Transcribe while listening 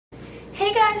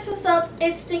guys, what's up?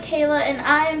 It's Kayla and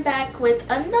I am back with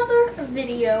another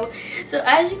video. So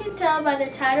as you can tell by the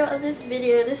title of this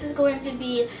video, this is going to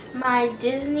be my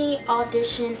Disney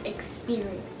audition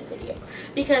experience video.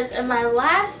 Because in my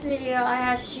last video, I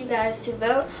asked you guys to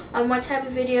vote on what type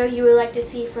of video you would like to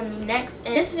see from me next.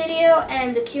 And this video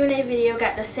and the Q&A video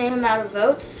got the same amount of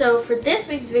votes. So for this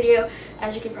week's video,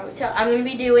 as you can probably tell, I'm going to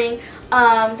be doing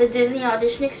the Disney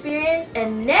audition experience.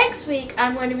 And next week,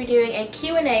 I'm going to be doing a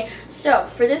Q&A. So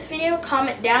for this video,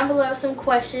 comment down below some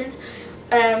questions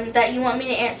that you want me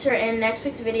to answer in next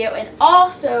week's video, and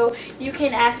also you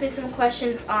can ask me some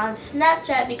questions on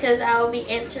Snapchat because I will be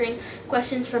answering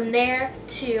questions from there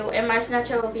too, and my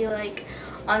Snapchat will be like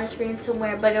on the screen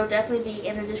somewhere, but it'll definitely be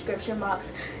in the description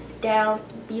box down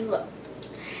below.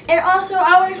 And also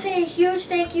I want to say a huge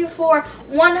thank you for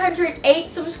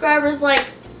 108 subscribers. Like,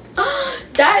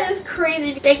 that is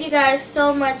crazy. Thank you guys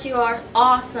so much. You are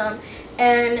awesome.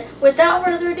 And without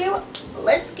further ado,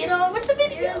 let's get on with the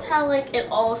video. Here's how like it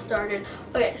all started.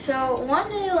 Okay, so one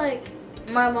day like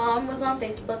my mom was on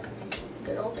Facebook,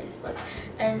 good old Facebook,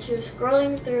 and she was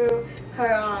scrolling through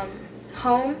her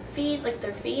home feed, like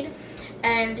their feed,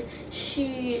 and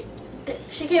she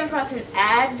came across an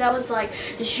ad that was like,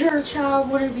 "Does your child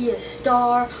want to be a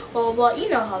star?" Blah blah blah. You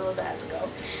know how those ads go.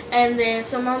 And then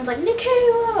so mom's like,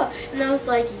 "Nikayla," and I was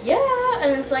like, "Yeah."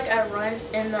 And it's like I run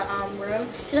in the room.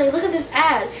 She's like, "Look at this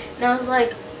ad," and I was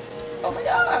like, "Oh my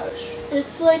gosh,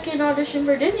 it's like an audition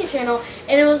for Disney Channel."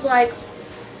 And it was like,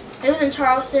 it was in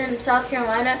Charleston, South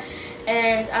Carolina,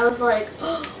 and I was like,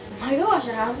 "Oh my gosh,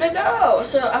 I have to go."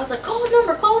 So I was like, call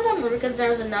a number, because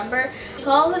there's a number. She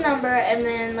calls a number, and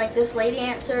then like this lady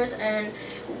answers, and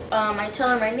I tell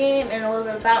her my name and a little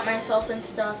bit about myself and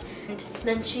stuff. And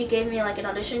then she gave me like an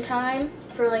audition time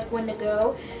for like when to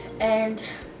go, and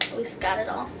we got it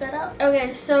all set up.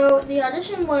 Okay, so the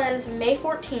audition was May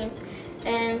 14th,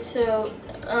 and so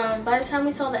by the time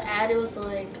we saw the ad, it was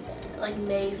like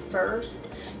May 1st.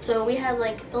 So we had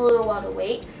like a little while to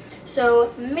wait.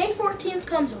 So May 14th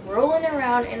comes rolling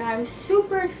around and I'm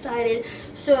super excited.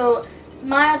 So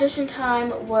my audition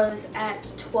time was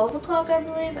at 12 o'clock, I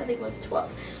believe. I think it was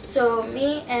 12. So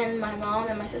me and my mom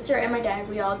and my sister and my dad,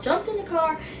 we all jumped in the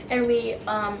car and we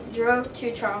drove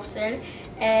to Charleston.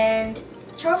 And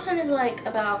Charleston is like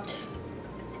about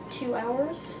 2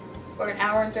 hours or an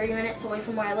hour and 30 minutes away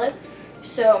from where I live.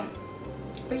 So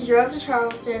we drove to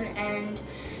Charleston, and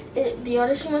the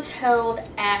audition was held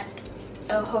at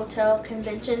a hotel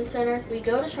convention center. We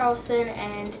go to Charleston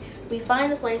and we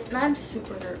find the place, and I'm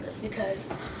super nervous because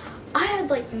I had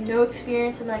like no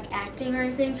experience in like acting or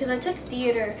anything, because I took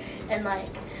theater in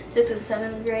like 6th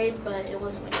and 7th grade, but it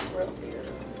wasn't like real theater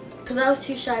because I was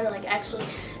too shy to like actually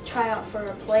try out for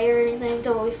a play or anything.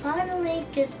 So we finally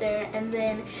get there, and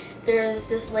then there's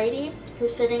this lady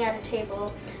who's sitting at a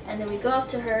table, and then we go up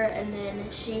to her, and then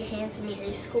she hands me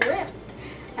a script,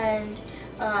 and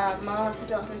mom wants to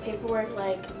fill out some paperwork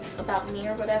like about me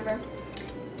or whatever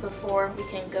before we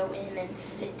can go in and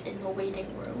sit in the waiting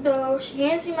room. So she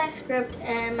hands me my script,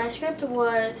 and my script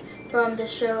was from the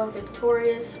show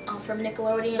Victorious from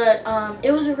Nickelodeon, but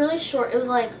it was really short. It was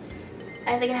like,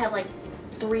 I think I had like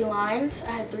 3 lines.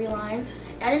 I had 3 lines.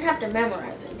 I didn't have to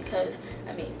memorize it because,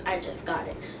 I mean, I just got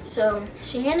it. So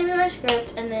she handed me my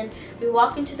script, and then we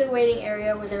walk into the waiting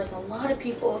area where there was a lot of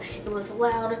people. It was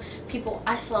loud. People,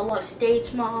 I saw a lot of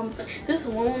stage moms. This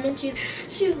one woman, she's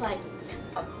like,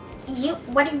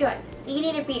 "What are you doing? You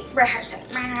need to be rehearsing.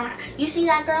 You see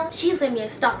that girl? She's gonna be a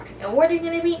star. And what are you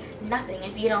gonna be? Nothing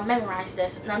if you don't memorize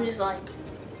this." And I'm just like,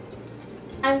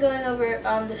 I'm going over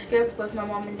the script with my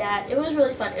mom and dad. It was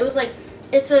really fun. It was like,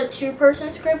 it's a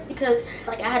 2-person script because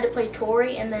like I had to play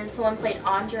Tori, and then someone played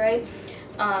Andre.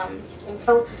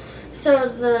 So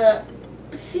the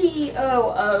CEO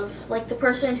of like the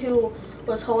person who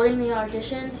was holding the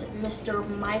auditions, Mr.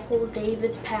 Michael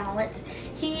David Pallant,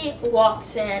 he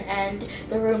walks in and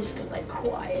the room's like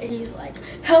quiet. He's like,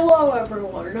 "Hello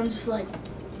everyone," and I'm just like,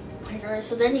 oh my God.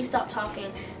 So then he stopped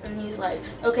talking and he's like,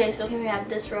 "Okay, so can we have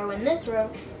this row and this row?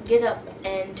 Get up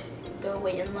and go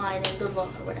wait in line and good luck,"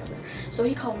 or whatever. So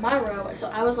he called my row, so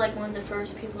I was like one of the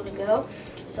first people to go.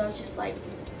 So I was just like,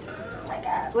 oh my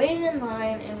God. Waited in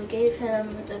line, and we gave him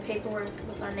the paperwork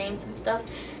with our names and stuff,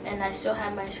 and I still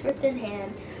had my script in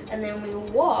hand. And then we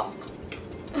walked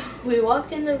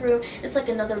in the room. It's like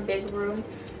another big room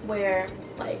where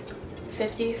like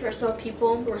 50 or so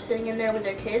people were sitting in there with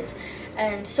their kids,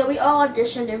 and so we all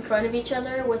auditioned in front of each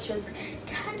other, which was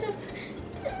kind of,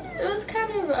 it was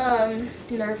kind of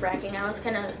nerve-wracking. I was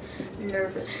kind of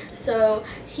nervous. So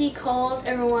he called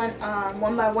everyone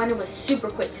one by one. It was super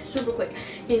quick, super quick.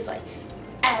 He's like,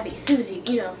 "Abby, Susie,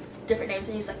 you know, different names,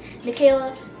 and he was like,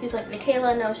 Nikayla. He was like,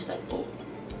 Nikayla, and I was just like, oh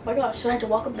my gosh. So I had to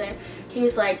walk up there. He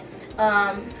was like,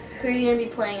 who are you gonna be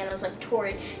playing? And I was like,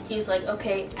 Tori. He was like,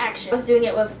 okay, action. I was doing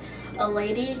it with a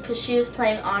lady because she was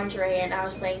playing Andre and I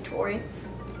was playing Tori.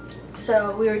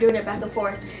 So we were doing it back and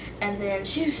forth, and then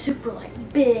she was super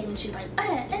like big, and she's like,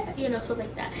 you know, stuff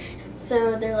like that.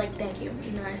 So they're like, thank you,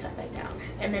 and then I sat back down,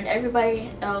 and then everybody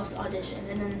else auditioned,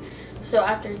 and then so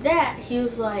after that he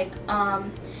was like,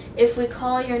 if we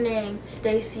call your name,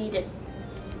 stay seated.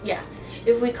 Yeah,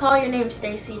 if we call your name,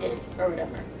 stay seated, or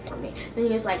whatever for me. Then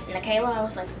he was like, Nikayla. I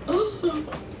was like, oh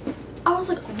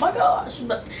my gosh.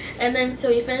 But and then so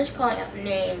he finished calling out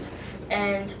names,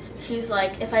 and he's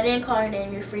like, if I didn't call your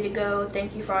name, you're free to go.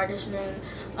 Thank you for auditioning.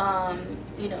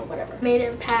 You know, whatever. Made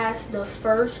it past the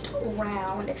first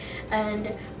round,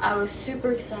 and I was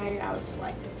super excited. I was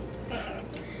like,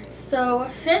 so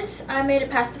since I made it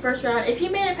past the first round, if you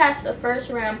made it past the first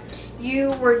round,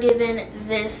 you were given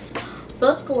this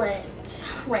booklet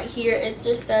right here. It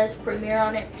just says premiere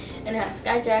on it, and it has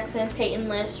Sky Jackson, Peyton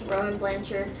List, Rowan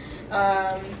Blanchard,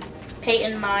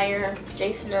 Peyton Meyer,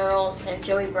 Jason Earls, and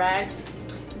Joey Bragg.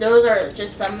 Those are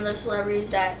just some of the celebrities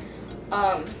that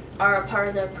are a part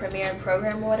of the premiere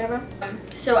program or whatever.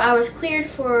 So I was cleared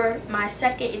for my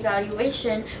second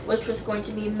evaluation, which was going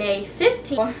to be May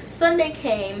 15th. Sunday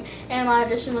came, and my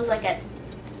audition was like at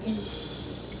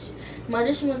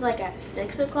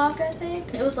 6 o'clock, I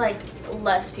think. It was like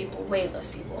less people, way less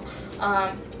people,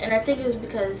 and I think it was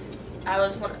because I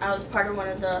was part of one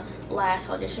of the last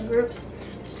audition groups.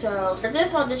 So for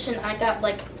this audition, I got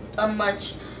like a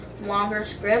much longer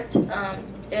script.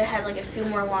 It had like a few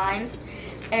more lines,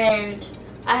 and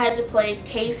I had to play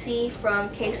Casey from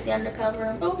Casey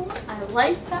Undercover. Oh, I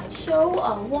like that show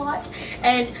a lot.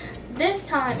 And this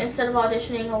time, instead of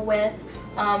auditioning with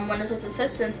one of his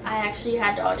assistants, I actually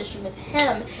had to audition with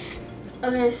him.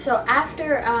 Okay, so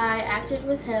after I acted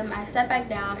with him, I sat back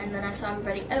down, and then I saw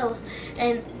everybody else,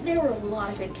 and there were a lot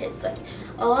of good kids. Like,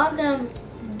 a lot of them,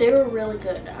 they were really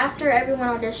good. After everyone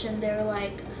auditioned, they were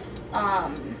like,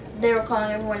 they were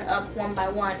calling everyone up one by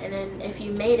one, and then if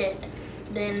you made it,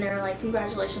 then they were like,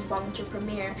 congratulations, welcome to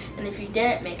premiere. And if you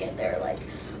didn't make it, they were like,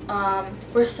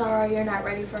 we're sorry, you're not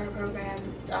ready for our program,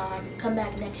 come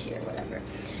back next year, whatever.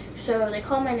 So they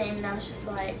called my name, and I was just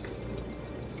like,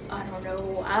 I don't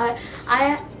know,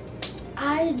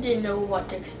 I didn't know what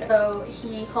to expect. So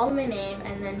he called my name,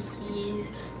 and then he's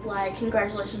like,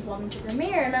 congratulations, welcome to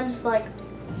premiere. And I'm just like,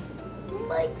 oh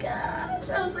my gosh.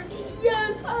 I was like,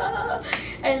 yes.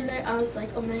 And then I was like,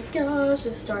 oh my gosh,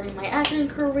 just starting my acting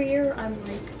career. I'm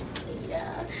like,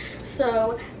 yeah.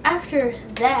 So after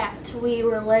that, we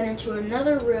were led into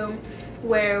another room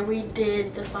where we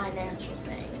did the financial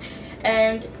thing.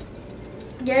 And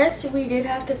yes, we did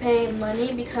have to pay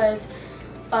money because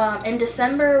in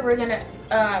December we're gonna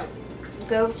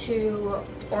go to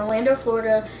Orlando,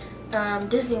 Florida,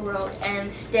 Disney World,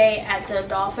 and stay at the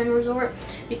Dolphin Resort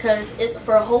because it's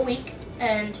for a whole week,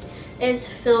 and it's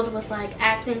filled with like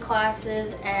acting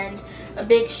classes and a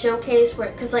big showcase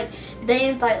where, because like they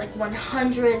invite like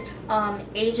 100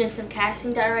 agents and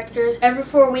casting directors every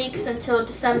 4 weeks until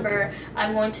December.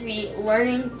 I'm going to be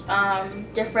learning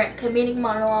different comedic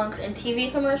monologues and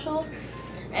TV commercials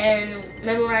and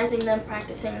memorizing them,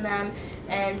 practicing them,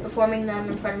 and performing them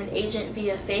in front of an agent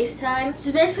via FaceTime.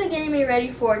 Just basically getting me ready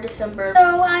for December.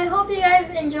 So I hope you guys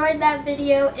enjoyed that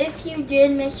video. If you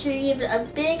did, make sure you give it a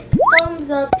big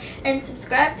thumbs up and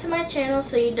subscribe to my channel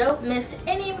so you don't miss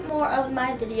any more of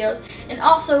my videos. And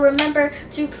also remember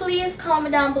to please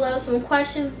comment down below some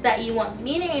questions that you want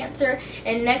me to answer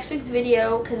in next week's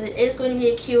video, because it is going to be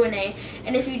a Q&A.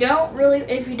 And if you don't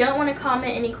want to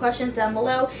comment any questions down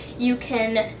below, you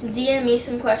can DM me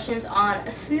some questions on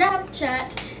Snapchat,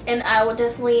 and I will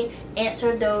definitely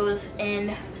answer those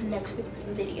in next week's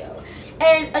video.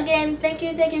 And again, thank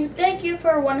you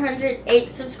for 108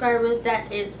 subscribers.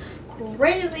 That is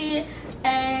crazy.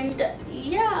 And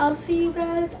yeah, I'll see you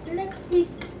guys next week.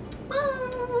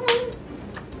 Bye.